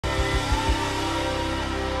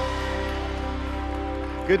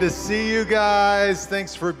Good to see you guys.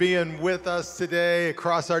 Thanks for being with us today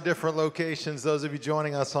across our different locations. Those of you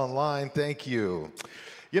joining us online, thank you.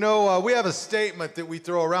 You know, we have a statement that we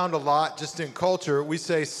throw around a lot just in culture. We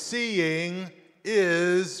say seeing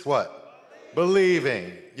is what?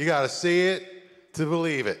 Believing. You got to see it to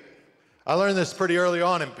believe it. I learned this pretty early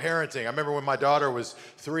on in parenting. I remember when my daughter was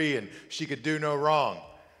 3 and she could do no wrong.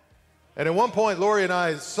 And at one point, Lori and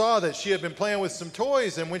I saw that she had been playing with some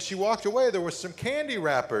toys, and when she walked away, there were some candy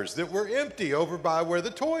wrappers that were empty over by where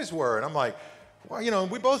the toys were. And I'm like, well, you know,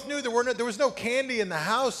 we both knew there was no candy in the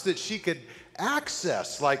house that she could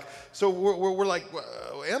access. Like, so we're like,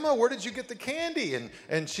 Emma, where did you get the candy?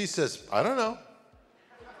 And she says, I don't know.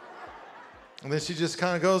 And then she just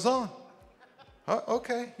kind of goes on. Oh,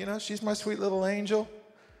 okay, you know, she's my sweet little angel.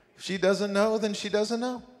 If she doesn't know, then she doesn't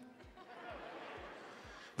know.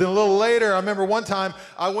 Then a little later, I remember one time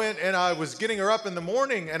I went and I was getting her up in the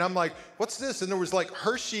morning and I'm like, what's this? And there was like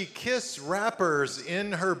Hershey Kiss wrappers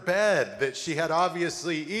in her bed that she had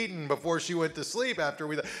obviously eaten before she went to sleep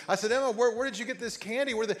I said, Emma, where did you get this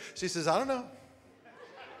candy? She says, I don't know.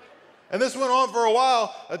 And this went on for a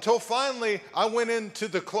while until finally I went into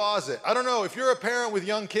the closet. I don't know, if you're a parent with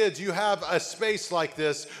young kids, you have a space like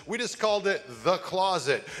this. We just called it the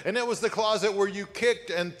closet. And it was the closet where you kicked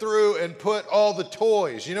and threw and put all the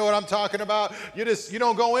toys. You know what I'm talking about? You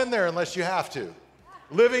don't go in there unless you have to.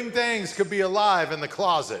 Living things could be alive in the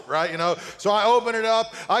closet, right? You know, so I open it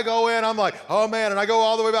up, I go in, I'm like, oh man, and I go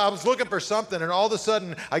all the way back. I was looking for something, and all of a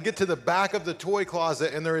sudden, I get to the back of the toy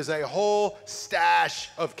closet, and there is a whole stash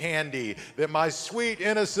of candy that my sweet,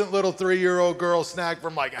 innocent little 3-year-old girl snagged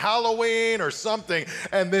from like Halloween or something,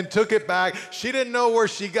 and then took it back. She didn't know where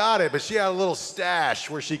she got it, but she had a little stash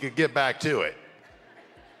where she could get back to it.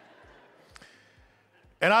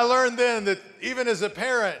 And I learned then that even as a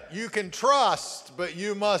parent, you can trust, but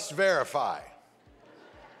you must verify,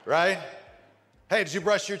 right? Hey, did you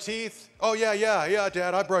brush your teeth? Oh, yeah,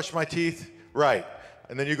 Dad, I brushed my teeth. Right.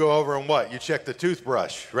 And then you go over and what? You check the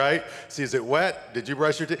toothbrush, right? See, is it wet? Did you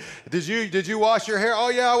brush your teeth? Did you wash your hair? Oh,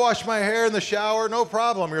 yeah, I washed my hair in the shower, no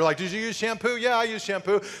problem. You're like, did you use shampoo? Yeah, I use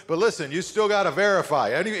shampoo. But listen, you still got to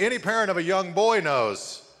verify. Any parent of a young boy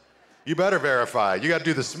knows you better verify. You got to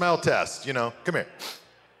do the smell test, you know. Come here.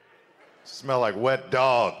 Smell like wet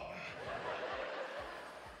dog.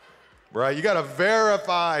 Right? You got to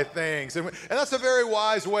verify things. And that's a very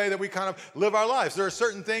wise way that we kind of live our lives. There are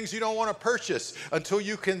certain things you don't want to purchase until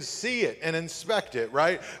you can see it and inspect it,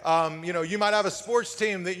 right? You know, you might have a sports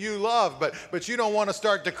team that you love, but you don't want to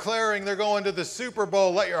start declaring they're going to the Super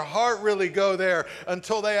Bowl. Let your heart really go there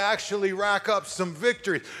until they actually rack up some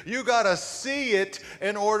victories. You got to see it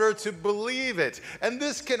in order to believe it. And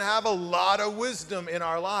this can have a lot of wisdom in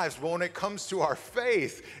our lives, but when it comes to our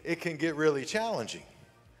faith, it can get really challenging.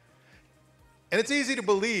 And it's easy to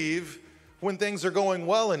believe when things are going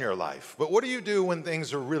well in your life, but what do you do when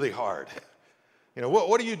things are really hard? You know,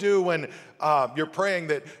 what do you do when you're praying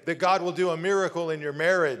that God will do a miracle in your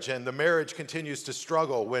marriage and the marriage continues to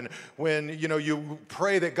struggle? When you know, you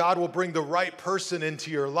pray that God will bring the right person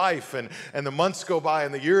into your life and the months go by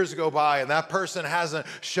and the years go by and that person hasn't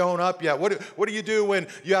shown up yet? What do you do when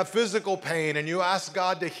you have physical pain and you ask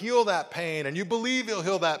God to heal that pain and you believe He'll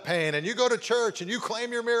heal that pain and you go to church and you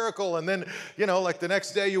claim your miracle and then, you know, like the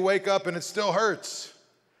next day you wake up and it still hurts?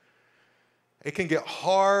 It can get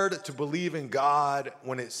hard to believe in God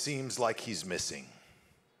when it seems like He's missing.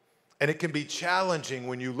 And it can be challenging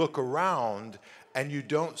when you look around and you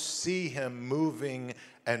don't see Him moving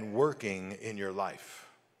and working in your life.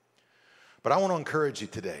 But I want to encourage you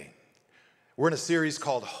today. We're in a series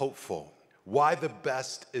called Hopeful, Why the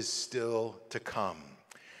Best is Still to Come.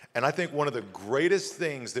 And I think one of the greatest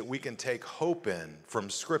things that we can take hope in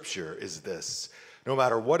from Scripture is this. No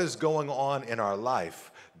matter what is going on in our life,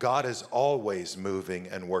 God is always moving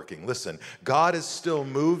and working. Listen, God is still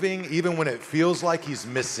moving even when it feels like He's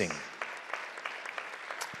missing.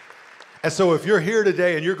 And so if you're here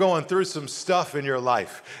today and you're going through some stuff in your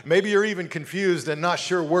life, maybe you're even confused and not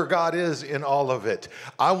sure where God is in all of it,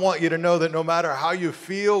 I want you to know that no matter how you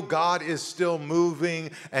feel, God is still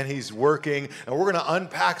moving and He's working. And we're going to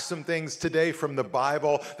unpack some things today from the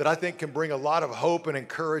Bible that I think can bring a lot of hope and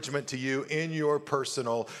encouragement to you in your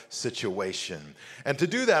personal situation. And to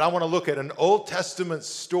do that, I want to look at an Old Testament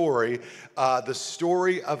story, the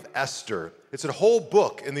story of Esther. It's a whole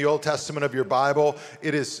book in the Old Testament of your Bible.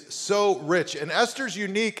 It is so rich. And Esther's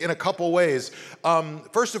unique in a couple ways.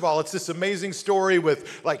 First of all, it's this amazing story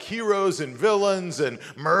with like heroes and villains and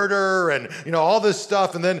murder and, you know, all this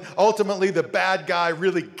stuff. And then ultimately the bad guy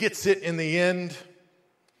really gets it in the end.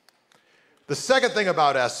 The second thing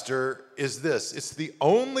about Esther is this. It's the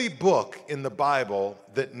only book in the Bible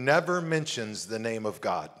that never mentions the name of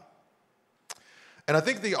God. And I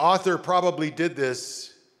think the author probably did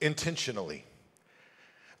this intentionally.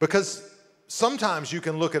 Because sometimes you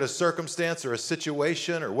can look at a circumstance or a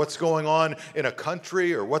situation or what's going on in a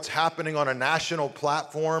country or what's happening on a national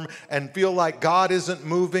platform and feel like God isn't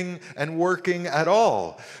moving and working at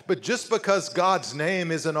all. But just because God's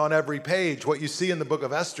name isn't on every page, what you see in the book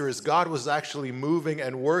of Esther is God was actually moving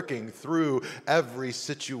and working through every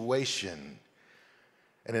situation.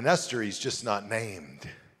 And in Esther, he's just not named,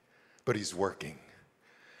 but he's working.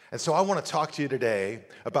 And so I want to talk to you today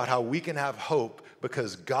about how we can have hope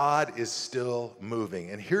because God is still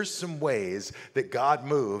moving. And here's some ways that God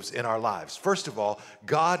moves in our lives. First of all,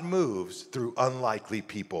 God moves through unlikely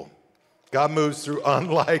people. God moves through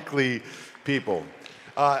unlikely people.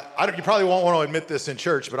 You probably won't want to admit this in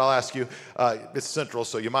church, but I'll ask you. It's central,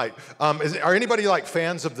 so you might. Are anybody like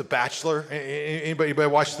fans of The Bachelor? Anybody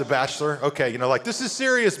watch The Bachelor? Okay, this is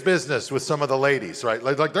serious business with some of the ladies, right?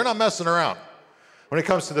 Like they're not messing around when it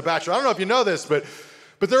comes to The Bachelor. I don't know if you know this, but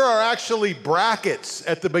there are actually brackets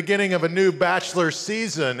at the beginning of a new Bachelor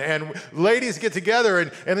season, and ladies get together,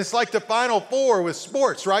 and it's like the Final Four with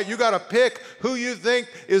sports, right? You got to pick who you think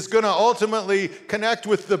is going to ultimately connect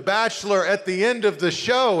with the Bachelor at the end of the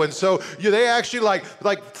show, and so they actually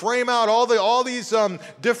like frame out all these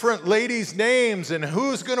different ladies' names and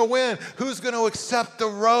who's going to win, who's going to accept the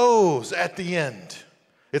rose at the end.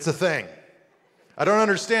 It's a thing. I don't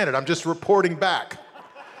understand it. I'm just reporting back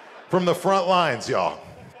from the front lines, y'all.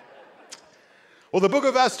 Well, the book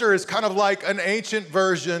of Esther is kind of like an ancient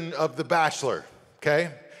version of The Bachelor,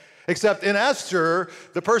 okay? Except in Esther,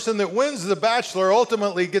 the person that wins The Bachelor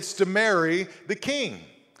ultimately gets to marry the king.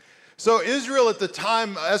 So Israel at the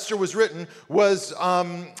time Esther was written was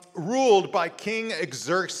ruled by King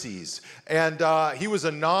Xerxes. And he was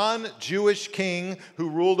a non-Jewish king who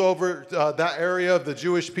ruled over that area of the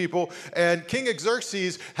Jewish people. And King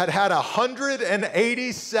Xerxes had a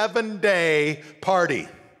 187-day party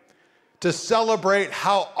to celebrate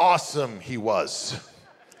how awesome he was.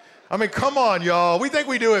 I mean, come on, y'all. We think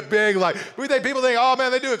we do it big. People think, oh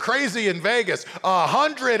man, they do it crazy in Vegas.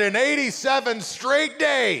 187 straight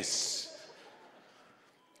days.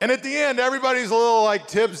 And at the end, everybody's a little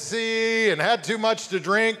tipsy and had too much to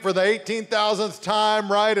drink for the 18,000th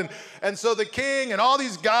time, right? And so the king and all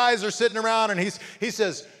these guys are sitting around, and he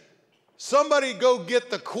says, somebody go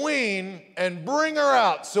get the queen and bring her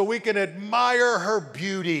out so we can admire her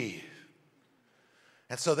beauty.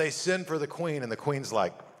 And so they send for the queen, and the queen's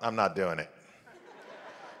like, I'm not doing it.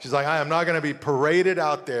 She's like, I am not going to be paraded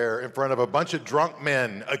out there in front of a bunch of drunk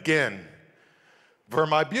men again for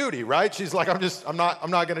my beauty, right? She's like, I'm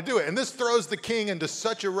not going to do it. And this throws the king into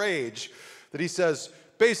such a rage that he says,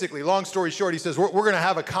 basically, long story short, he says, we're going to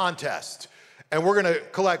have a contest. And we're going to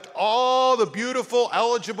collect all the beautiful,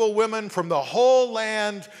 eligible women from the whole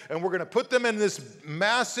land, and we're going to put them in this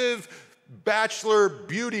massive bachelor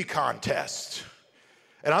beauty contest.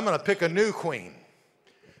 And I'm going to pick a new queen.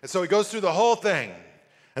 And so he goes through the whole thing.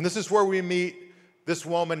 And this is where we meet this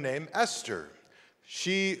woman named Esther.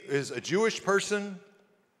 She is a Jewish person.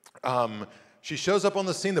 She shows up on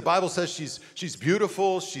the scene. The Bible says she's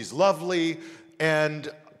beautiful, she's lovely, and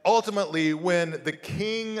ultimately, when the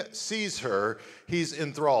king sees her, he's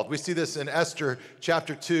enthralled. We see this in Esther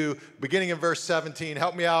chapter 2, beginning in verse 17.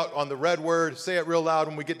 Help me out on the red word. Say it real loud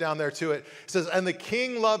when we get down there to it. It says, and the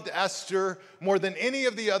king loved Esther more than any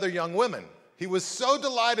of the other young women. He was so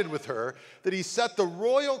delighted with her that he set the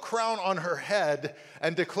royal crown on her head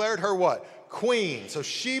and declared her what? Queen. So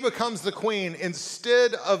she becomes the queen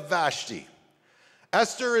instead of Vashti.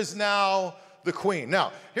 Esther is now the queen.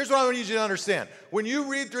 Now, here's what I want you to understand. When you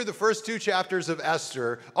read through the first 2 chapters of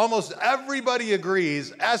Esther, almost everybody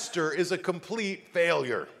agrees Esther is a complete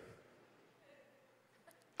failure.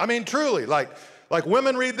 I mean, truly, like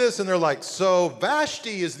women read this and they're like, so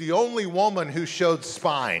Vashti is the only woman who showed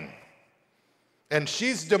spine. And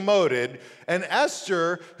she's demoted. And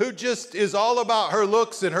Esther, who just is all about her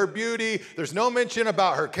looks and her beauty, there's no mention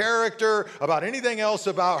about her character, about anything else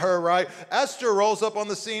about her, right? Esther rolls up on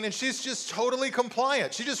the scene and she's just totally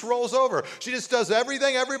compliant. She just rolls over. She just does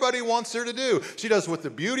everything everybody wants her to do. She does what the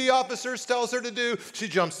beauty officers tells her to do. She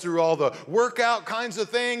jumps through all the workout kinds of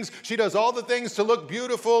things. She does all the things to look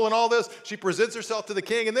beautiful and all this. She presents herself to the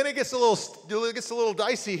king. And then it gets a little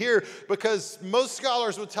dicey here, because most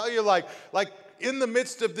scholars will tell you like in the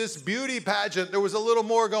midst of this beauty pageant, there was a little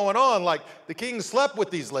more going on. Like the king slept with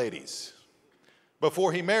these ladies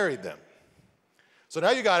before he married them. So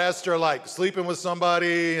now you got Esther like sleeping with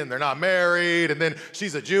somebody and they're not married, and then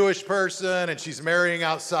she's a Jewish person and she's marrying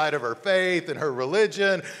outside of her faith and her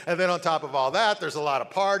religion. And then on top of all that, there's a lot of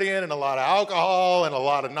partying and a lot of alcohol and a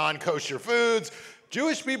lot of non-kosher foods.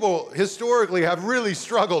 Jewish people historically have really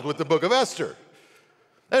struggled with the book of Esther.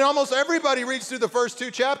 And almost everybody reads through the first 2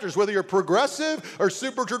 chapters, whether you're progressive or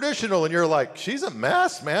super traditional, and you're like, she's a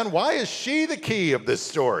mess, man. Why is she the key of this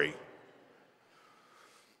story?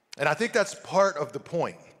 And I think that's part of the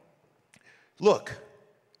point. Look,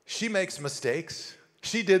 she makes mistakes.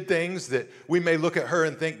 She did things that we may look at her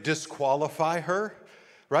and think disqualify her,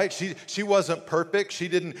 right? She wasn't perfect. She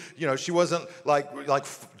didn't, she wasn't like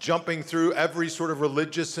jumping through every sort of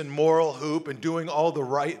religious and moral hoop and doing all the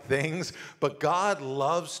right things. But God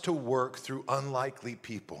loves to work through unlikely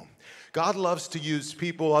people. God loves to use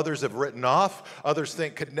people others have written off, others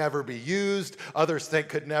think could never be used, others think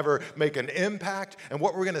could never make an impact. And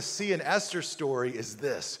what we're going to see in Esther's story is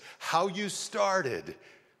this: how you started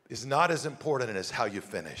is not as important as how you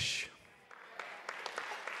finish.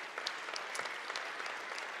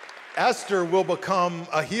 Esther will become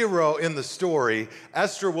a hero in the story.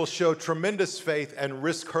 Esther will show tremendous faith and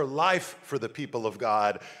risk her life for the people of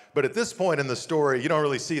God. But at this point in the story, you don't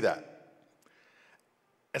really see that.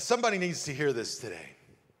 And somebody needs to hear this today.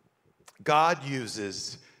 God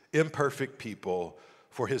uses imperfect people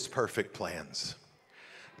for his perfect plans.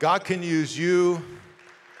 God can use you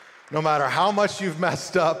no matter how much you've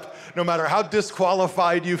messed up, no matter how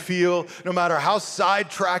disqualified you feel, no matter how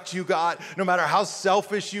sidetracked you got, no matter how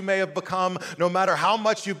selfish you may have become, no matter how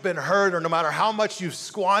much you've been hurt, or no matter how much you've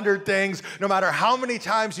squandered things, no matter how many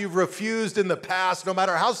times you've refused in the past, no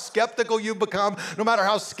matter how skeptical you've become, no matter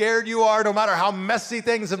how scared you are, no matter how messy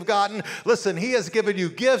things have gotten. Listen, he has given you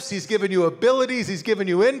gifts, he's given you abilities, he's given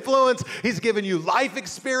you influence, he's given you life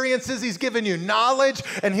experiences, he's given you knowledge,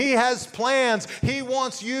 and he has plans. He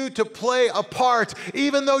wants you to play a part,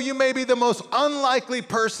 even though you may be the most unlikely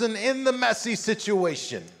person in the messy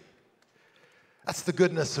situation. That's the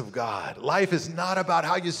goodness of God. Life is not about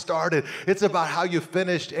how you started, it's about how you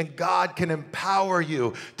finished, and God can empower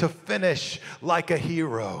you to finish like a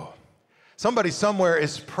hero. Somebody somewhere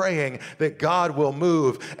is praying that God will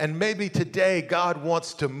move, and maybe today God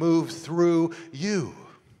wants to move through you.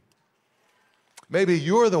 Maybe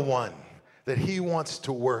you're the one that he wants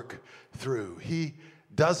to work through. He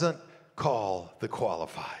doesn't call the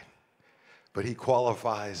qualified, but he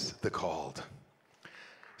qualifies the called.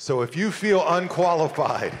 So if you feel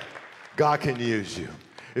unqualified, God can use you.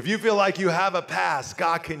 If you feel like you have a past,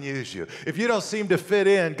 God can use you. If you don't seem to fit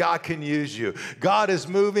in, God can use you. God is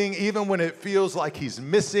moving even when it feels like he's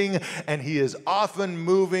missing, and he is often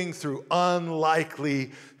moving through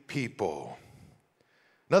unlikely people.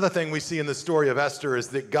 Another thing we see in the story of Esther is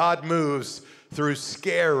that God moves through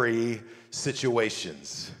scary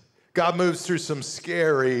situations. God moves through some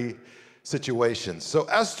scary situations. So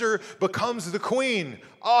Esther becomes the queen.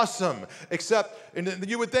 Awesome. Except, and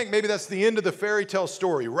you would think maybe that's the end of the fairy tale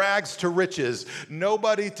story. Rags to riches,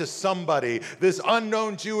 nobody to somebody. This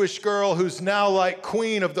unknown Jewish girl who's now like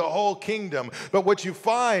queen of the whole kingdom. But what you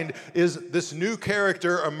find is this new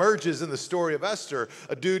character emerges in the story of Esther,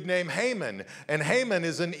 a dude named Haman. And Haman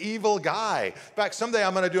is an evil guy. In fact, someday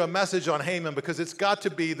I'm going to do a message on Haman because it's got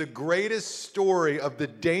to be the greatest story of the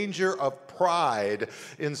danger of pride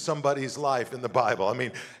in somebody's life in the Bible. I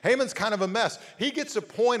mean, Haman's kind of a mess. He gets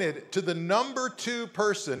appointed to the number 2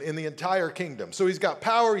 person in the entire kingdom. So he's got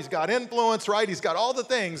power, he's got influence, right? He's got all the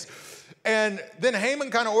things. And then Haman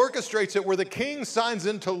kind of orchestrates it where the king signs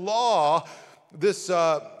into law this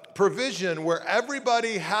provision where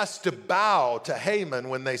everybody has to bow to Haman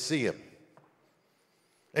when they see him.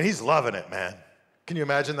 And he's loving it, man. Can you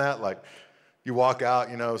imagine that? Like, you walk out,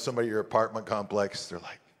 somebody at your apartment complex, they're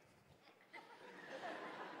like,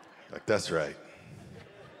 that's right.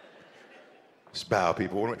 Just bow,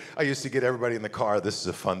 people. I used to get everybody in the car. This is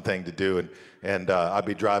a fun thing to do. And I'd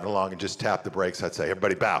be driving along and just tap the brakes. I'd say,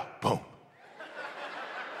 everybody bow. Boom.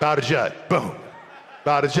 Bow to Jud. Boom.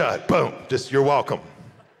 Bow to Jud. Boom. Just, you're welcome.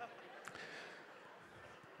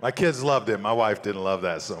 My kids loved it. My wife didn't love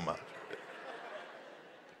that so much.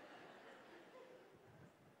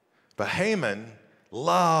 But Haman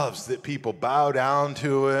loves that people bow down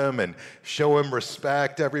to him and show him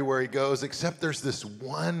respect everywhere he goes, except there's this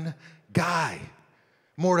one guy,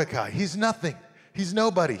 Mordecai. He's nothing. He's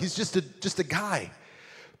nobody. He's just a guy.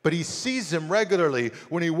 But he sees him regularly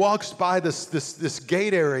when he walks by this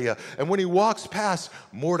gate area, and when he walks past,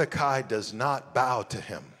 Mordecai does not bow to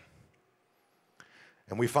him.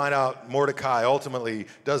 And we find out Mordecai ultimately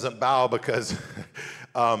doesn't bow because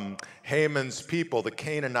Haman's people, the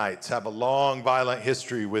Canaanites, have a long, violent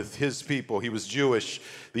history with his people. He was Jewish,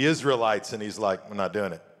 the Israelites, and he's like, we're not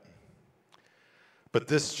doing it. But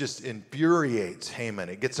this just infuriates Haman.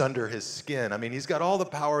 It gets under his skin. I mean, he's got all the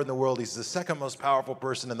power in the world. He's the second most powerful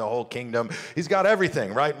person in the whole kingdom. He's got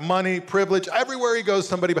everything, right? Money, privilege, everywhere he goes,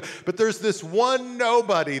 somebody. But there's this one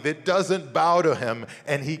nobody that doesn't bow to him,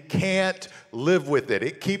 and he can't live with it.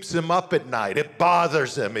 It keeps him up at night. It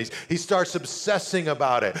bothers him. He starts obsessing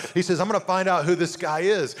about it. He says, I'm going to find out who this guy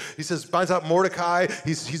is. He says, finds out Mordecai.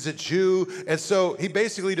 He's a Jew. And so he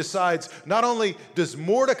basically decides, not only does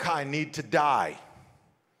Mordecai need to die,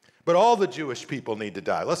 but all the Jewish people need to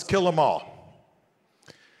die. Let's kill them all.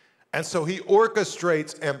 And so he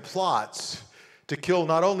orchestrates and plots to kill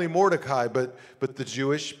not only Mordecai, but the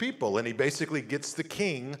Jewish people. And he basically gets the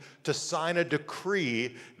king to sign a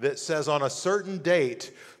decree that says on a certain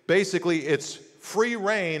date, basically it's free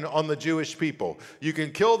reign on the Jewish people. You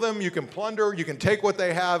can kill them, you can plunder, you can take what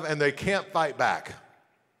they have, and they can't fight back.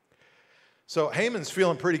 So Haman's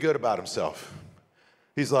feeling pretty good about himself.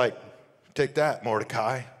 He's like, take that,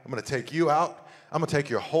 Mordecai. I'm going to take you out. I'm going to take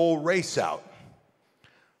your whole race out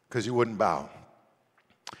because you wouldn't bow.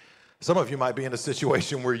 Some of you might be in a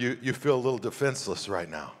situation where you feel a little defenseless right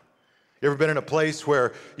now. You ever been in a place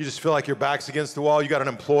where you just feel like your back's against the wall? You got an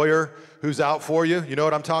employer who's out for you. You know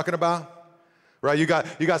what I'm talking about? Right? You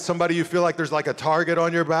got somebody you feel like there's like a target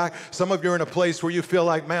on your back. Some of you are in a place where you feel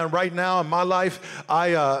like, man, right now in my life,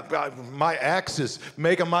 my ex is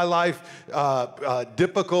making my life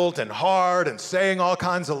difficult and hard and saying all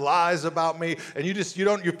kinds of lies about me, and you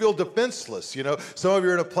feel defenseless. You know, some of you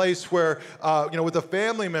are in a place where with a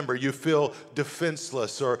family member you feel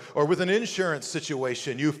defenseless, or with an insurance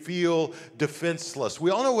situation you feel defenseless. We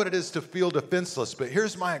all know what it is to feel defenseless, but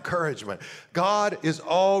here's my encouragement: God is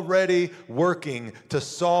already working to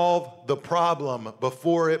solve the problem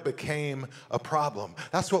before it became a problem.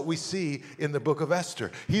 That's what we see in the book of Esther.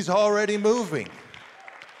 He's already moving.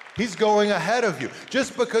 He's going ahead of you.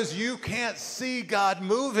 Just because you can't see God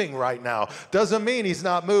moving right now doesn't mean he's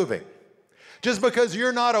not moving. Just because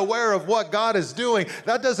you're not aware of what God is doing,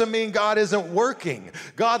 that doesn't mean God isn't working.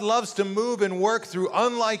 God loves to move and work through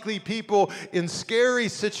unlikely people in scary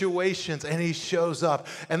situations, and he shows up.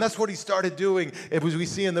 And that's what he started doing, as we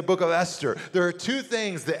see in the book of Esther. There are two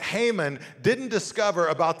things that Haman didn't discover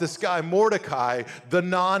about this guy, Mordecai, the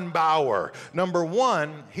non-bower. Number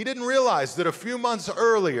one, he didn't realize that a few months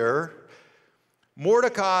earlier,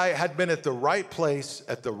 Mordecai had been at the right place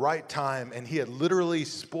at the right time, and he had literally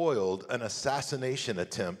spoiled an assassination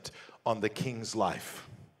attempt on the king's life.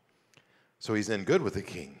 So he's in good with the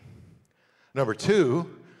king. Number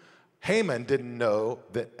two, Haman didn't know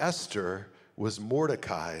that Esther was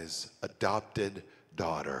Mordecai's adopted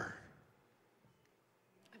daughter.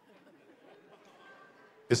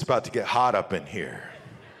 It's about to get hot up in here.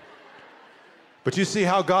 But you see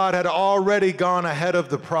how God had already gone ahead of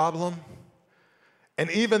the problem? And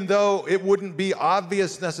even though it wouldn't be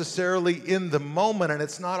obvious necessarily in the moment, and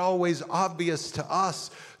it's not always obvious to us,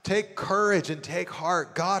 take courage and take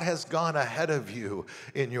heart. God has gone ahead of you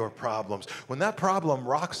in your problems. When that problem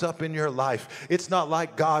rocks up in your life, it's not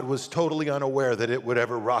like God was totally unaware that it would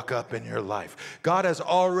ever rock up in your life. God has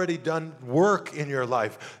already done work in your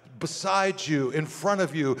life. Beside you, in front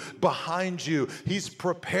of you, behind you. He's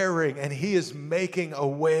preparing, and he is making a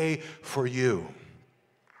way for you.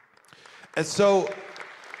 And so,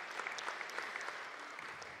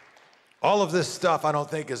 all of this stuff I don't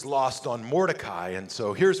think is lost on Mordecai, and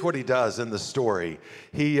so here's what he does in the story.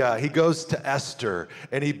 He goes to Esther,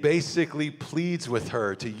 and he basically pleads with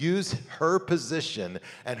her to use her position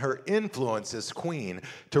and her influence as queen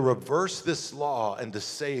to reverse this law and to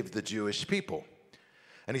save the Jewish people.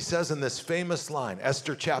 And he says in this famous line,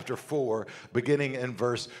 Esther chapter 4, beginning in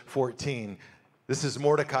verse 14, this is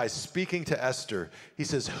Mordecai speaking to Esther. He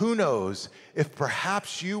says, who knows if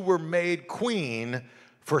perhaps you were made queen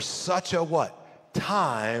for such a what?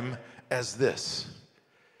 Time as this.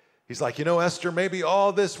 He's like, Esther, maybe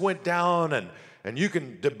all this went down, and you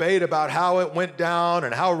can debate about how it went down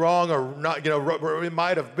and how wrong or not, it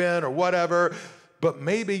might have been or whatever, but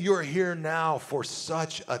maybe you're here now for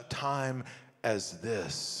such a time as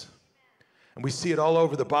this. And we see it all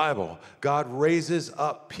over the Bible. God raises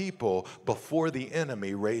up people before the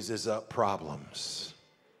enemy raises up problems.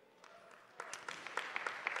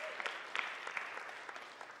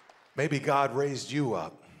 Maybe God raised you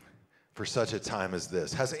up for such a time as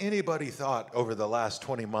this. Has anybody thought over the last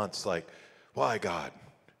 20 months, like, why God?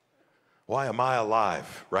 Why am I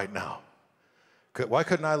alive right now? Why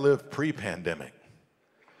couldn't I live pre-pandemic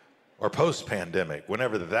or post-pandemic,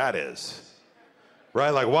 whenever that is?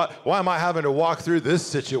 Right? Like, why am I having to walk through this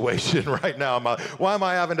situation right now? Why am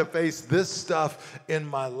I having to face this stuff in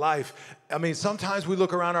my life? I mean, sometimes we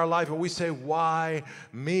look around our life and we say, why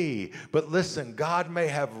me? But listen, God may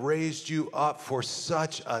have raised you up for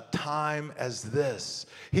such a time as this.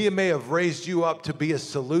 He may have raised you up to be a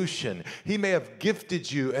solution. He may have gifted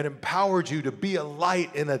you and empowered you to be a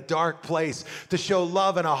light in a dark place, to show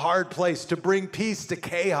love in a hard place, to bring peace to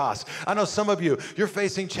chaos. I know some of you, you're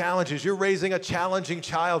facing challenges. You're raising a challenging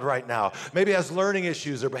child right now. Maybe has learning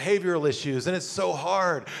issues or behavioral issues, and it's so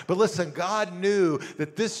hard. But listen, God knew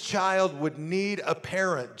that this child would need a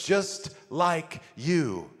parent just like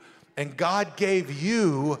you. And God gave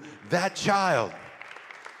you that child.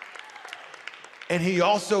 And He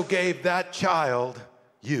also gave that child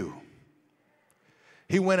you.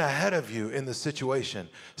 He went ahead of you in the situation.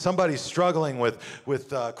 Somebody's struggling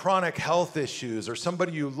with chronic health issues, or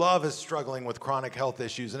somebody you love is struggling with chronic health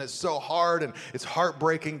issues, and it's so hard and it's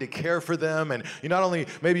heartbreaking to care for them. And you not only,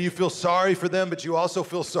 maybe you feel sorry for them, but you also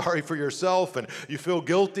feel sorry for yourself, and you feel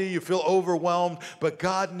guilty, you feel overwhelmed. But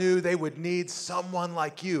God knew they would need someone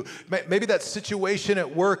like you. Maybe that situation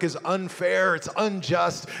at work is unfair, it's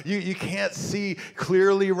unjust. You can't see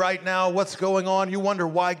clearly right now what's going on. You wonder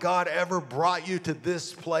why God ever brought you to this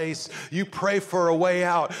place. You pray for a way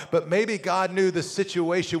out, but maybe God knew the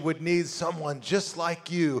situation would need someone just like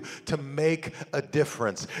you to make a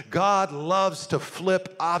difference. God loves to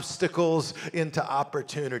flip obstacles into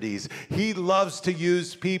opportunities. He loves to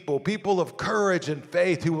use people of courage and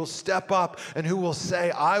faith who will step up and who will say,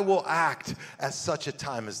 I will act at such a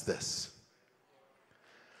time as this.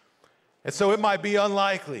 And so it might be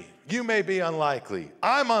unlikely. You may be unlikely.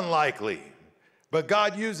 I'm unlikely. But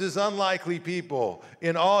God uses unlikely people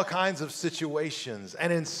in all kinds of situations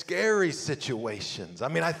and in scary situations. I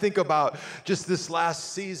mean, I think about just this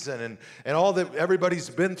last season and all that everybody's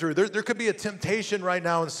been through. There could be a temptation right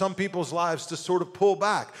now in some people's lives to sort of pull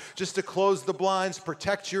back, just to close the blinds,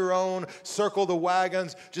 protect your own, circle the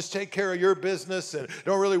wagons, just take care of your business and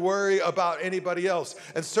don't really worry about anybody else.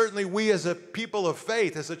 And certainly we as a people of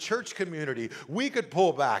faith, as a church community, we could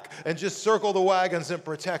pull back and just circle the wagons and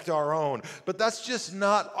protect our own. But that's just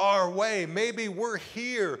not our way. Maybe we're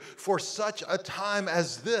here for such a time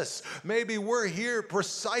as this. Maybe we're here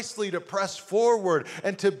precisely to press forward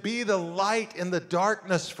and to be the light in the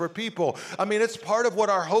darkness for people. I mean, it's part of what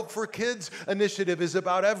our Hope for Kids initiative is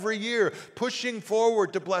about every year, pushing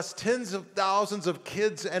forward to bless tens of thousands of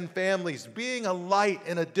kids and families, being a light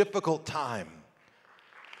in a difficult time.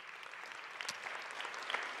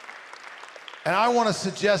 And I want to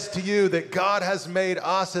suggest to you that God has made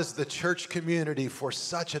us as the church community for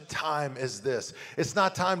such a time as this. It's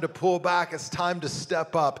not time to pull back. It's time to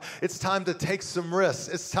step up. It's time to take some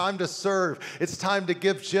risks. It's time to serve. It's time to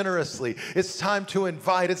give generously. It's time to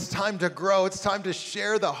invite. It's time to grow. It's time to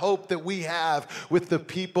share the hope that we have with the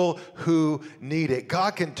people who need it.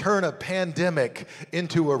 God can turn a pandemic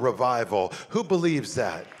into a revival. Who believes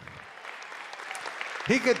that?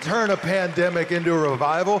 He can turn a pandemic into a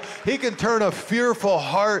revival. He can turn a fearful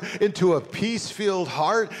heart into a peace-filled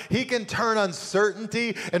heart. He can turn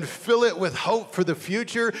uncertainty and fill it with hope for the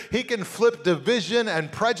future. He can flip division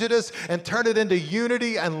and prejudice and turn it into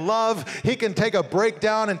unity and love. He can take a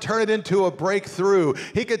breakdown and turn it into a breakthrough.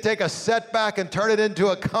 He can take a setback and turn it into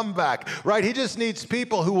a comeback, right? He just needs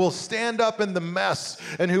people who will stand up in the mess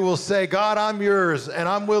and who will say, God, I'm yours and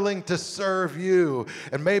I'm willing to serve you.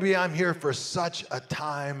 And maybe I'm here for such a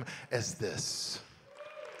time as this.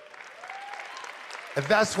 And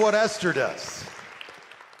that's what Esther does.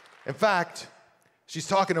 In fact, she's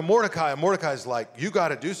talking to Mordecai, and Mordecai's like, you got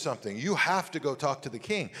to do something. You have to go talk to the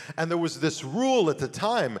king. And there was this rule at the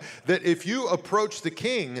time that if you approach the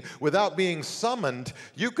king without being summoned,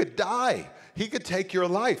 you could die. He could take your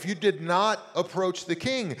life. You did not approach the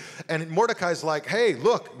king. And Mordecai's like, hey,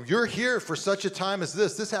 look, you're here for such a time as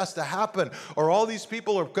this. This has to happen, or all these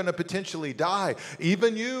people are going to potentially die.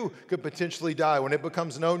 Even you could potentially die when it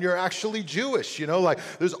becomes known you're actually Jewish. You know, like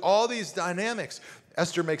there's all these dynamics.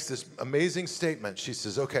 Esther makes this amazing statement. She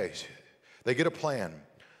says, okay, they get a plan.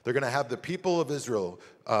 They're going to have the people of Israel,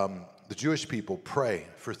 the Jewish people, pray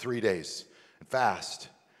for 3 days and fast.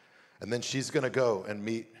 And then she's going to go and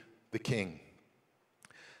meet the king.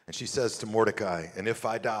 And she says to Mordecai, and if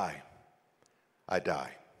I die, I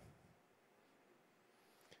die.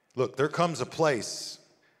 Look, there comes a place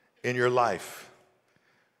in your life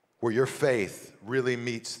where your faith really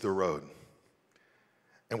meets the road.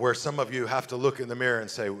 And where some of you have to look in the mirror and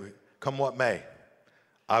say, come what may,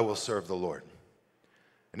 I will serve the Lord.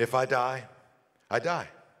 And if I die, I die.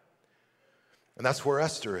 And that's where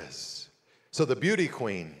Esther is. So the beauty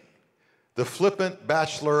queen, the flippant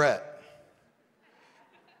bachelorette,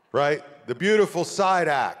 right? The beautiful side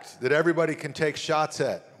act that everybody can take shots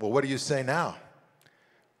at. Well, what do you say now?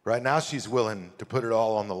 Right now she's willing to put it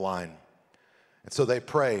all on the line. And so they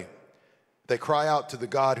pray. They cry out to the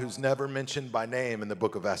God who's never mentioned by name in the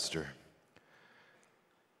book of Esther.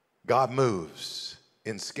 God moves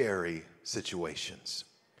in scary situations.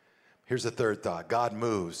 Here's the third thought. God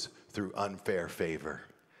moves through unfair favor.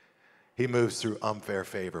 He moves through unfair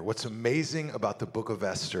favor. What's amazing about the book of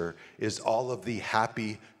Esther is all of the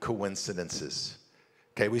happy coincidences.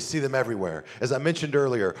 Okay, we see them everywhere. As I mentioned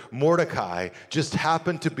earlier, Mordecai just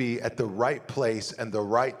happened to be at the right place and the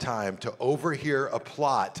right time to overhear a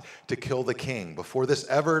plot to kill the king before this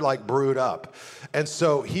ever brewed up. And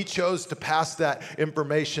so he chose to pass that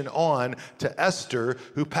information on to Esther,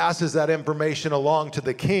 who passes that information along to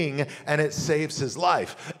the king, and it saves his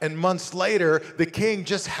life. And months later, the king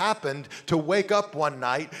just happened to wake up one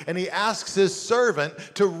night and he asks his servant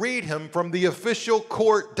to read him from the official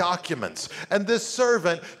court documents. And this servant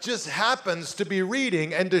just happens to be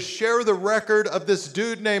reading and to share the record of this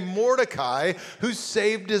dude named Mordecai who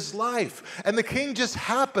saved his life. And the king just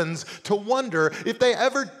happens to wonder if they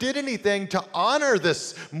ever did anything to honor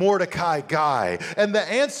this Mordecai guy. And the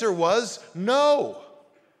answer was no.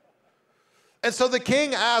 And so the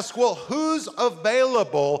king asked, well, who's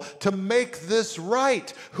available to make this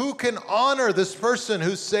right? Who can honor this person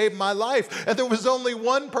who saved my life? And there was only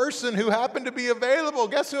one person who happened to be available.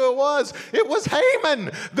 Guess who it was? It was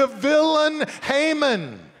Haman, the villain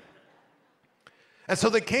Haman. And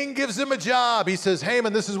so the king gives him a job. He says,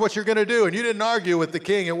 Haman, this is what you're going to do. And you didn't argue with the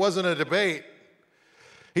king. It wasn't a debate.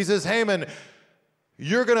 He says, Haman,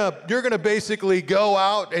 you're gonna basically go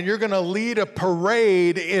out and you're gonna lead a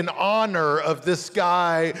parade in honor of this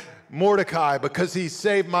guy, Mordecai, because he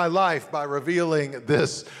saved my life by revealing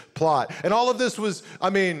this plot. And all of this was,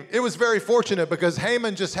 it was very fortunate because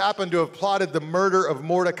Haman just happened to have plotted the murder of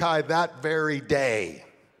Mordecai that very day.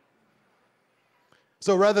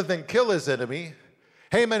 So rather than kill his enemy,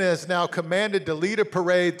 Haman is now commanded to lead a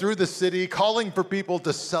parade through the city, calling for people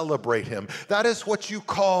to celebrate him. That is what you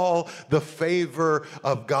call the favor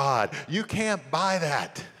of God. You can't buy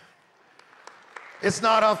that. It's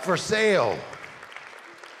not up for sale.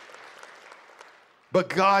 But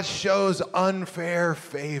God shows unfair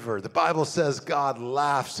favor. The Bible says God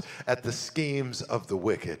laughs at the schemes of the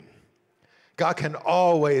wicked. God can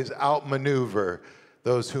always outmaneuver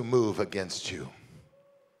those who move against you.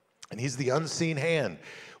 And he's the unseen hand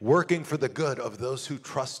working for the good of those who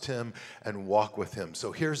trust him and walk with him.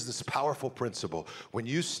 So here's this powerful principle. When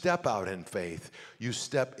you step out in faith, you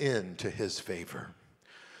step into his favor.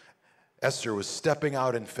 Esther was stepping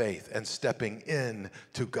out in faith and stepping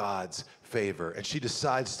into God's favor. And she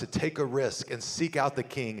decides to take a risk and seek out the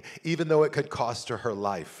king, even though it could cost her her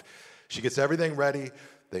life. She gets everything ready,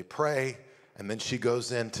 they pray, and then she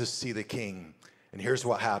goes in to see the king. And here's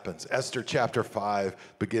what happens. Esther chapter 5,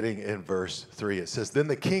 beginning in verse 3. It says, Then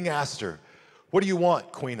the king asked her, What do you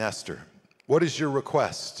want, Queen Esther? What is your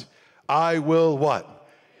request? I will what?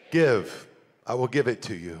 Give. I will give it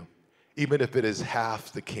to you, even if it is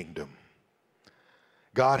half the kingdom.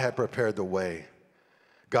 God had prepared the way.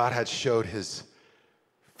 God had showed his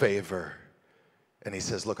favor. And he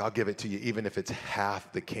says, look, I'll give it to you, even if it's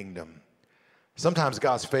half the kingdom. Sometimes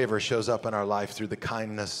God's favor shows up in our life through the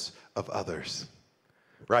kindness of others.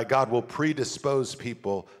 Right? God will predispose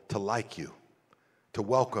people to like you, to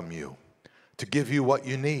welcome you, to give you what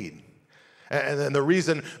you need. And then the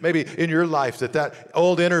reason maybe in your life that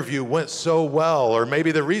old interview went so well, or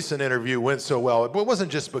maybe the recent interview went so well, it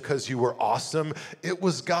wasn't just because you were awesome. It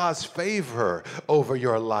was God's favor over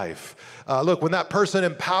your life. Look, when that person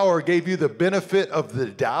in power gave you the benefit of the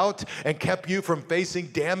doubt and kept you from facing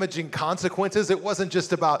damaging consequences, it wasn't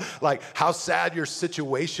just about how sad your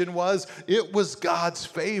situation was. It was God's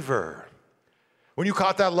favor. When you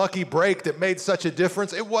caught that lucky break that made such a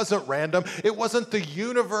difference, it wasn't random. It wasn't the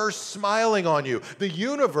universe smiling on you. The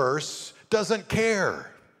universe doesn't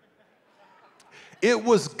care. It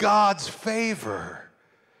was God's favor,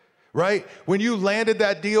 right? When you landed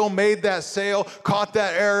that deal, made that sale, caught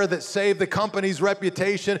that error that saved the company's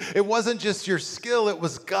reputation, it wasn't just your skill, it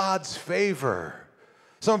was God's favor.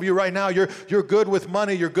 Some of you right now, you're good with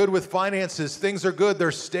money, you're good with finances, things are good,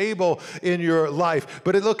 they're stable in your life.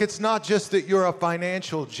 But look, it's not just that you're a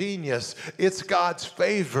financial genius, it's God's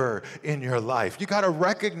favor in your life. You got to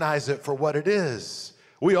recognize it for what it is.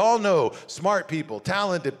 We all know smart people,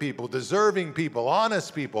 talented people, deserving people,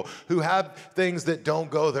 honest people who have things that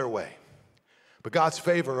don't go their way. But God's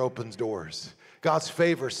favor opens doors. God's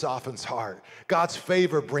favor softens heart. God's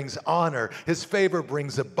favor brings honor. His favor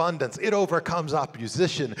brings abundance. It overcomes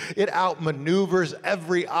opposition. It outmaneuvers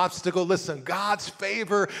every obstacle. Listen, God's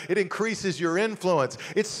favor, it increases your influence.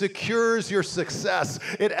 It secures your success.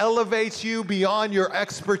 It elevates you beyond your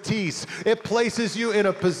expertise. It places you in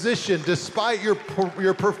a position despite your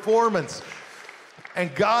performance.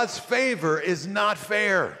 And God's favor is not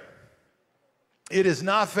fair. It is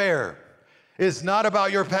not fair. It's not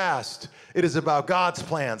about your past. It is about God's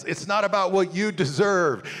plans. It's not about what you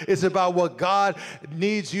deserve. It's about what God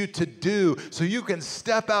needs you to do so you can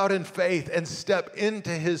step out in faith and step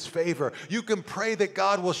into his favor. You can pray that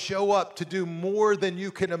God will show up to do more than you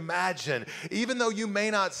can imagine, even though you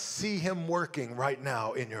may not see him working right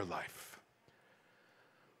now in your life.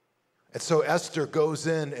 And so Esther goes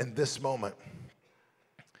in this moment.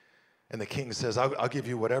 And the king says, I'll give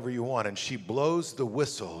you whatever you want. And she blows the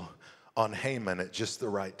whistle on Haman at just the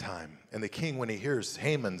right time. And the king, when he hears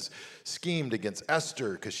Haman's schemed against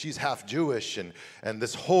Esther because she's half Jewish and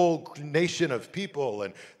this whole nation of people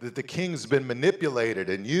and that the king's been manipulated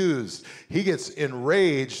and used, he gets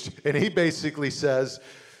enraged and he basically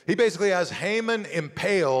has Haman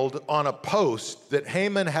impaled on a post that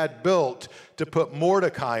Haman had built to put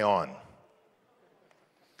Mordecai on.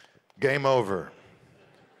 Game over.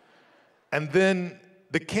 And then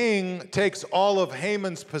the king takes all of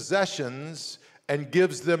Haman's possessions and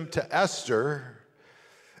gives them to Esther.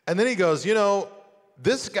 And then he goes, you know,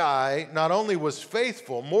 this guy not only was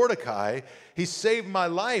faithful, Mordecai, he saved my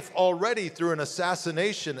life already through an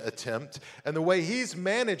assassination attempt. And the way he's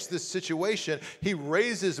managed this situation, he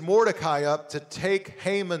raises Mordecai up to take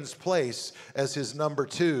Haman's place as his number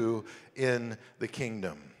 2 in the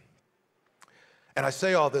kingdom. And I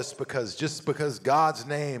say all this because just because God's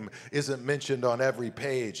name isn't mentioned on every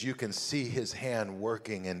page, you can see his hand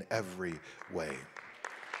working in every way.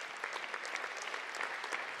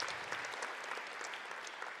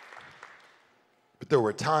 But there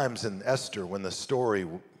were times in Esther when the story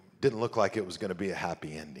didn't look like it was going to be a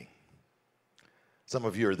happy ending. Some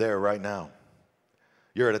of you are there right now.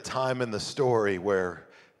 You're at a time in the story where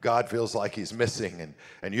God feels like he's missing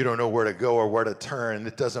and you don't know where to go or where to turn.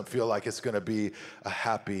 It doesn't feel like it's going to be a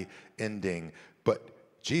happy ending. But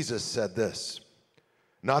Jesus said this,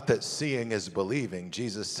 not that seeing is believing.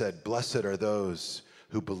 Jesus said, blessed are those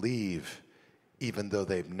who believe even though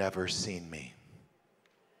they've never seen me.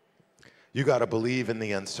 You got to believe in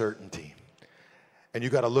the uncertainty. And you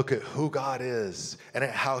got to look at who God is and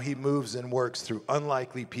at how he moves and works through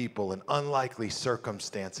unlikely people and unlikely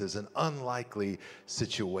circumstances and unlikely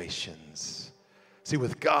situations. See,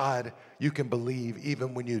 with God, you can believe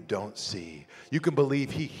even when you don't see. You can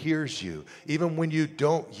believe he hears you even when you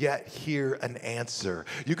don't yet hear an answer.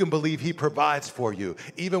 You can believe he provides for you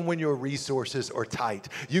even when your resources are tight.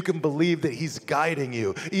 You can believe that he's guiding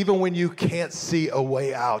you even when you can't see a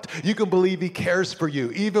way out. You can believe he cares for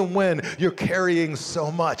you even when you're carrying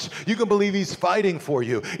so much. You can believe he's fighting for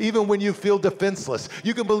you even when you feel defenseless.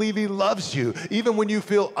 You can believe he loves you even when you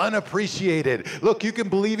feel unappreciated. Look, you can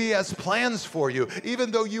believe he has plans for you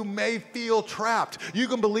even though you may feel trapped. You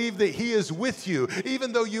can believe that he is with you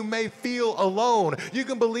even though you may feel alone. You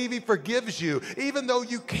can believe he forgives you even though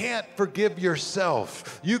you can't forgive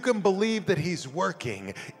yourself. You can believe that he's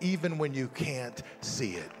working even when you can't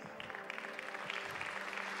see it.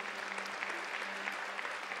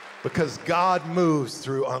 Because God moves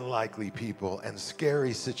through unlikely people and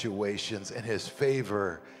scary situations, and his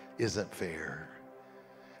favor isn't fair.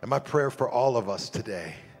 And my prayer for all of us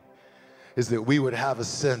today is that we would have a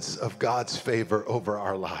sense of God's favor over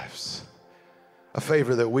our lives. A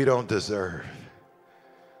favor that we don't deserve.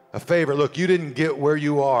 A favor, look, you didn't get where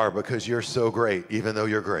you are because you're so great, even though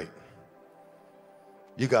you're great.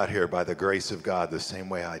 You got here by the grace of God the same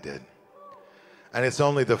way I did. And it's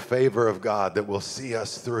only the favor of God that will see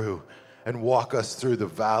us through and walk us through the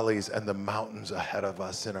valleys and the mountains ahead of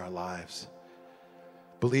us in our lives.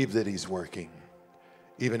 Believe that he's working,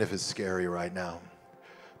 even if it's scary right now.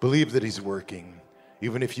 Believe that he's working,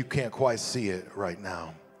 even if you can't quite see it right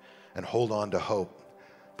now. And hold on to hope,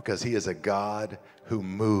 because he is a God who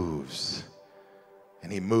moves,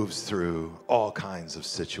 and he moves through all kinds of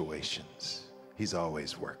situations. He's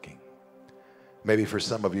always working. Maybe for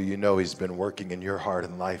some of you, you know he's been working in your heart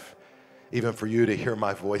and life, even for you to hear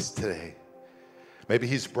my voice today. Maybe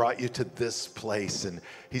he's brought you to this place and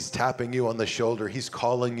he's tapping you on the shoulder. He's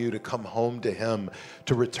calling you to come home to him,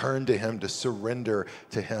 to return to him, to surrender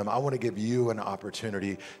to him. I want to give you an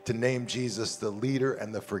opportunity to name Jesus the leader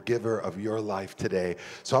and the forgiver of your life today.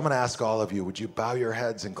 So I'm going to ask all of you, would you bow your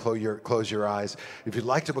heads and close your eyes? If you'd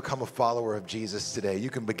like to become a follower of Jesus today, you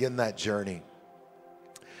can begin that journey.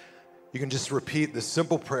 You can just repeat this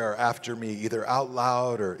simple prayer after me, either out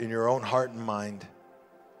loud or in your own heart and mind.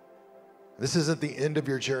 This isn't the end of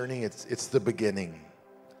your journey, it's the beginning.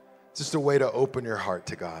 It's just a way to open your heart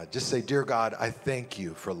to God. Just say, dear God, I thank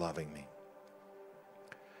you for loving me.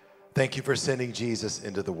 Thank you for sending Jesus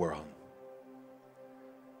into the world.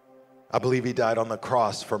 I believe he died on the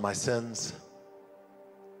cross for my sins.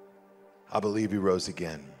 I believe he rose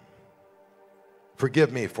again.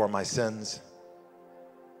 Forgive me for my sins.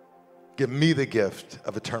 Give me the gift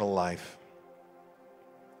of eternal life.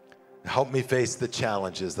 Help me face the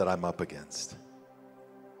challenges that I'm up against.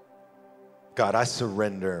 God, I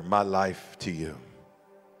surrender my life to you.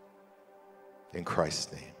 In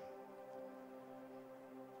Christ's name.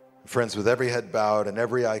 Friends, with every head bowed and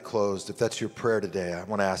every eye closed, if that's your prayer today, I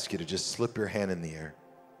want to ask you to just slip your hand in the air.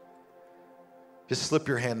 Just slip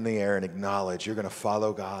your hand in the air and acknowledge you're going to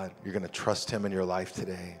follow God. You're going to trust him in your life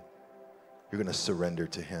today. You're going to surrender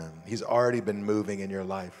to him. He's already been moving in your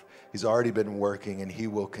life. He's already been working, and he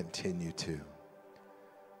will continue to.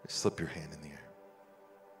 Just slip your hand in the air.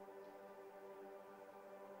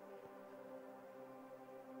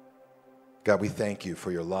 God, we thank you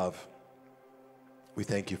for your love. We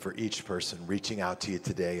thank you for each person reaching out to you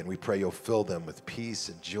today, and we pray you'll fill them with peace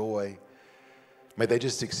and joy. May they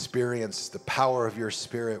just experience the power of your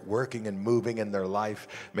Spirit working and moving in their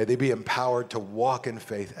life. May they be empowered to walk in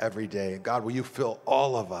faith every day. And God, will you fill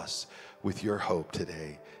all of us with your hope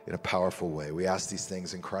today in a powerful way? We ask these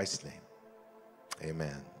things in Christ's name.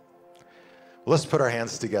 Amen. Well, let's put our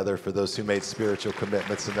hands together for those who made spiritual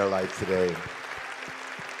commitments in their life today.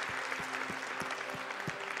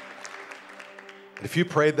 If you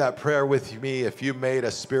prayed that prayer with me, if you made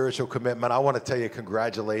a spiritual commitment, I want to tell you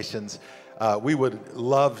congratulations. We would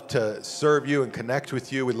love to serve you and connect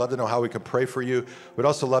with you. We'd love to know how we can pray for you. We'd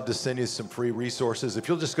also love to send you some free resources. If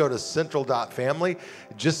you'll just go to central.family,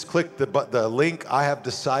 just click the link, I have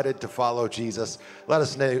decided to follow Jesus. Let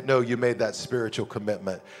us know you made that spiritual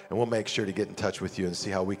commitment, and we'll make sure to get in touch with you and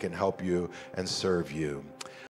see how we can help you and serve you.